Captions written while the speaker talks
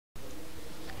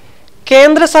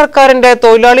കേന്ദ്ര സർക്കാരിന്റെ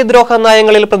തൊഴിലാളി ദ്രോഹ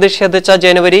നയങ്ങളിൽ പ്രതിഷേധിച്ച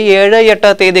ജനുവരി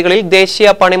 7-8 തീയതികളിൽ ദേശീയ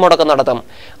പണിമുടക്ക് നടത്തും.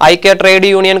 ഐക്യ ട്രേഡ്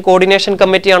യൂണിയൻ കോർഡിനേഷൻ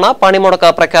കമ്മിറ്റിയാണ് പണിമുടക്ക്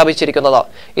പ്രഖ്യാപിച്ചിരിക്കുന്നത്.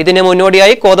 ഇതിന്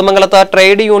മുന്നോടിയായി കോതമംഗലത്ത്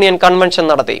ട്രേഡ് യൂണിയൻ കൺവെൻഷൻ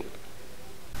നടത്തി.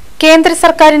 കേന്ദ്ര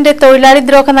സർക്കാരിന്റെ തൊഴിലാളി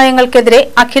ദ്രോഹ നയങ്ങൾക്കെതിരെ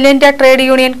അഖിലേന്ത്യാ ട്രേഡ്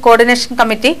യൂണിയൻ കോർഡിനേഷൻ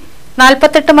കമ്മിറ്റി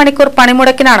 48 മണിക്കൂർ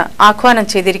പണിമുടക്കിനാണ് ആഹ്വാനം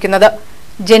ചെയ്തിരിക്കുന്നത്.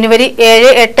 ജനുവരി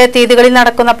 7-8 തീയതികളിൽ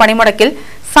നടക്കുന്ന പണിമുടക്കിൽ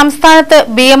സംസ്ഥാനത്ത്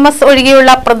BMS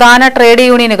ഒഴികെയുള്ള പ്രധാന ട്രേഡ്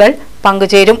യൂണിയനുകൾ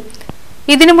പങ്കുചേരും.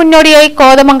 ഇതിനു മുന്നോടിയായി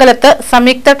കോതമംഗലത്ത്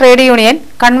സംയുക്ത ട്രേഡ് യൂണിയൻ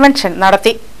കൺവെൻഷൻ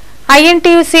നടത്തി.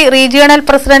 INTUC regional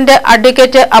president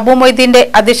advocate Abu മൊയ്തീന്റെ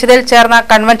അധ്യക്ഷതയിൽ ചേർന്ന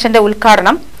കൺവെൻഷന്റെ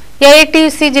ഉദ്ഘാടനം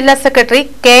AITUC ജില്ലാ സെക്രട്ടറി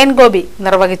KN ഗോപി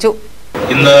നിർവഹിച്ചു.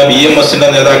 ഇന്ന് BMSന്റെ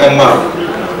നേതാക്കന്മാർ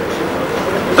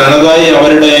തനതായി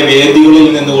അവരുടെ വേദികളിൽ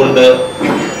നിന്നുകൊണ്ട്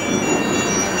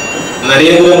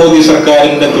നരേന്ദ്രമോദി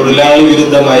സർക്കാരിന്റെ തൊഴിലാളി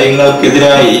വിരുദ്ധ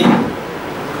നയങ്ങൾക്കെതിരായി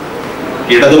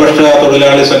ഇടതുപക്ഷ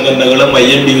തൊഴിലാളി സംഘടനകളും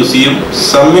INTUCയും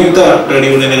സംയുക്ത ട്രേഡ്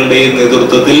യൂണിയനുകളുടെയും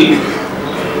നേതൃത്വത്തിൽ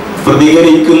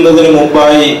പ്രതികരിക്കുന്നതിന്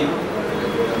മുമ്പായി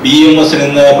BMSന്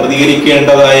ഇന്ന്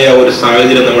പ്രതികരിക്കേണ്ടതായ ഒരു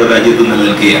സാഹചര്യം നമ്മുടെ രാജ്യത്ത്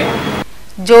നിലനിൽക്കുകയാണ്.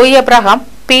 Joy Abraham,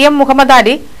 PM Muhammad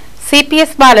Ali,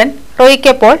 CPS ബാലൻ, റോയി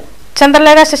കെ പോൾ,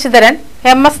 ചന്ദ്രലേഖ Sasidharan,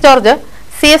 MS George,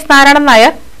 CS Narayanan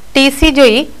Nair, TC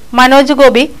Joy, Manoj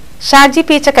Gopi, Shaji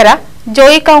Peechakkara,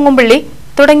 Joy Kaungumpilly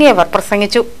തുടങ്ങിയവർ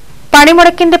പ്രസംഗിച്ചു.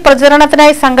 പണിമുടക്കിന്റെ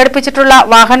പ്രചരണത്തിനായി സംഘടിപ്പിച്ചിട്ടുള്ള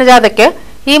വാഹനജാഥയ്ക്ക്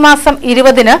ഈ മാസം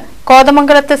 20-ന്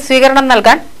കോതമംഗലത്ത് സ്വീകരണം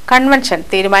നൽകാൻ കൺവെൻഷൻ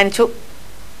തീരുമാനിച്ചു.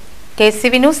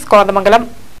 KCV news, Kothamangalam.